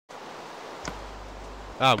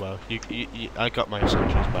Ah well, I got my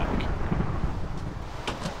essentials back.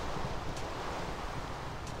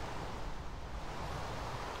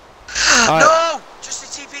 No! Just a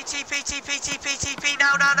TP, TP, TP, TP, TP,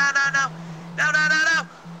 no, no, no, no, no! No, no, no, no!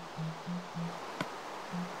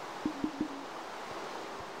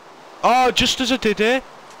 Oh, just as I did it!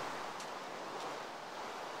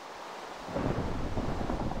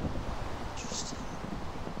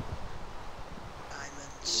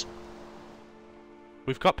 Diamonds.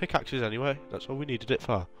 We've got pickaxes anyway, that's all we needed it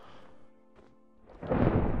for.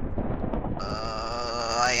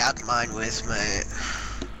 I had mine with me.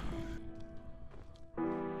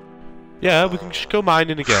 Yeah, we can just go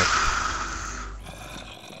mining again.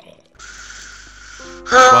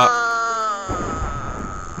 What?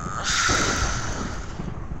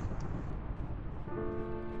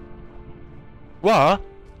 What?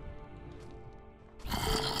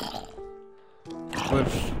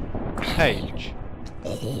 With Paige?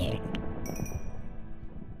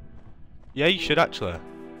 Yeah, you should actually.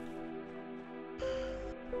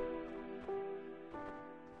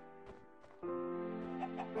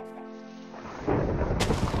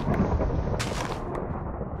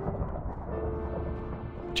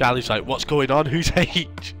 Charlie's like, what's going on? Who's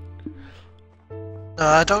H? No,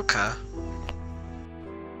 I don't care.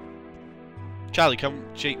 Charlie, can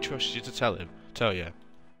Jake trust you to tell him? Tell you?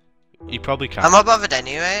 He probably can. I'm not bothered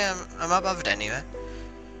anyway. I'm not bothered anyway.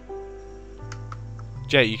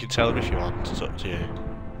 Jake, you can tell him if you want. It's up to you.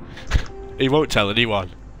 He won't tell anyone.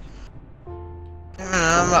 No,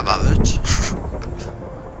 I'm not bothered.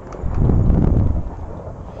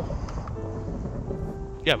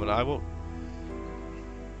 Yeah, but I won't.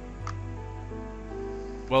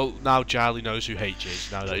 Well, now Charlie knows who H is,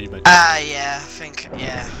 now that you mentioned it. Yeah, I think,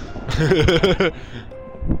 yeah.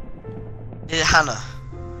 Is it Hannah?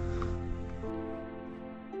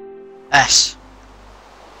 S.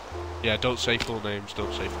 Yeah, don't say full names,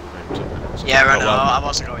 don't say full names. Yeah, I know, I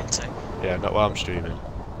wasn't going to. Yeah, not while I'm streaming.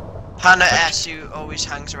 Hannah S, who always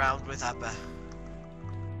hangs around with Abba.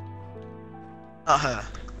 Not her.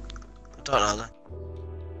 I don't know that.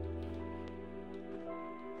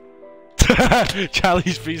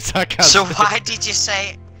 Charlie's been sarcastic. So why did you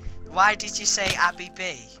say Abby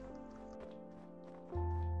B?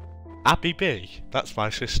 Abby B? That's my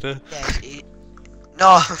sister. Yeah,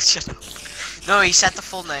 no, shut up. No, he said the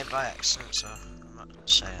full name by accident, so I'm not gonna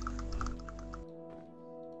say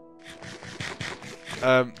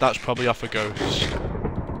it. That's probably off a ghost.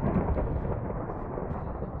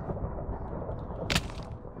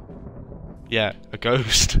 Yeah, a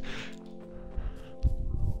ghost.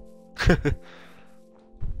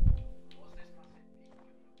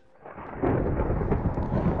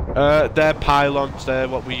 They're pylons, they're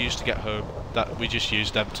what we use to get home. That we just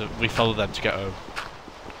use them to, we follow them to get home.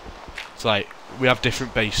 It's like, we have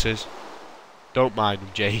different bases. Don't mind them,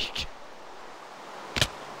 Jake.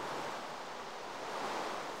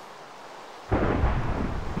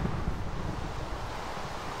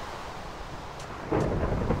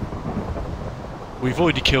 We've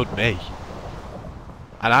already killed me.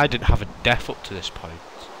 And I didn't have a death up to this point.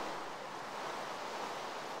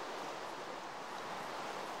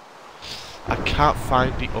 I can't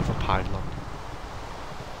find the other pylon.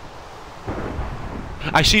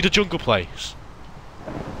 I see the jungle place.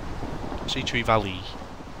 I see Tree Valley.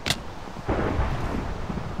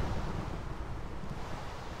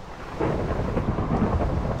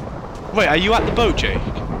 Wait, are you at the boat, Jake?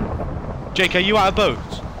 Jake, are you at a boat?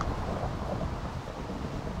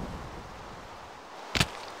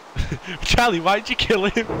 Charlie, why did you kill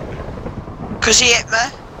him? 'Cause he hit me.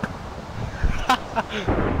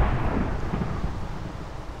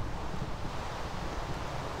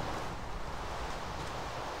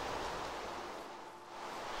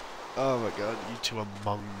 Oh my god, you two are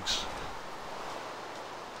monks.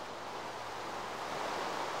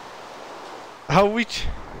 How are we...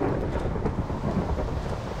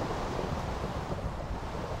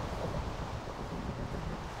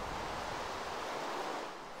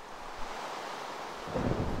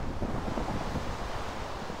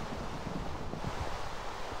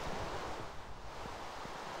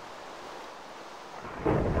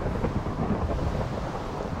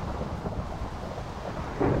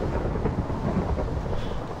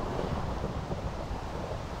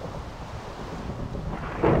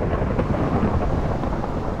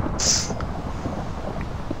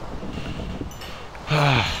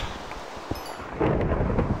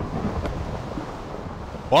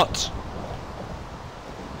 What?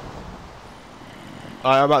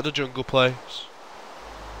 I am at the jungle place.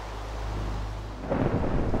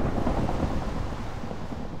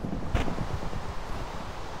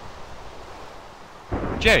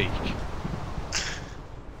 Jake?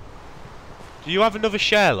 Do you have another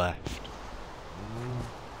share left?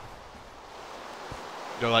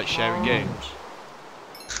 You don't like sharing games?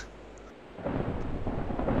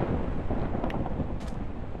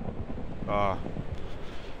 Ah.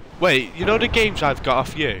 Wait, you know the games I've got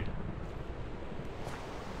off you?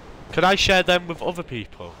 Can I share them with other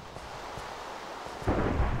people?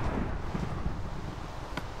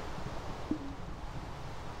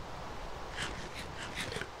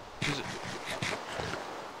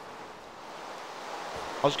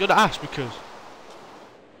 I was gonna ask because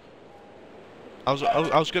I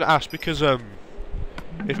was gonna ask because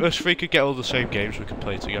if us three could get all the same games we could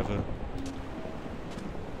play together.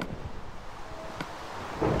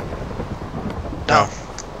 No.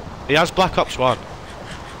 He has Black Ops 1.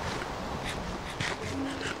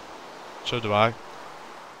 So do I.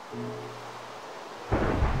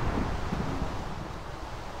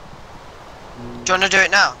 Do you want to do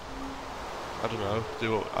it now? I don't know.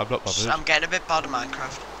 I'm not bothered. I'm getting a bit bored of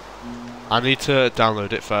Minecraft. I need to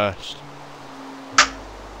download it first.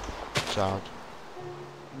 Sound.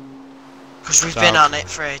 Because we've been on it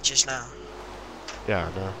for ages now. Yeah,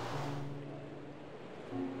 I know.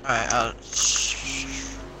 Right,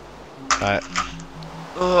 Right.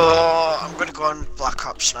 Oh, I'm gonna go on Black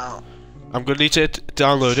Ops now. I'm gonna need to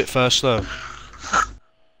download it first though.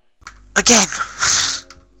 Again!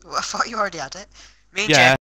 I thought you already had it. Me and Yeah. Jay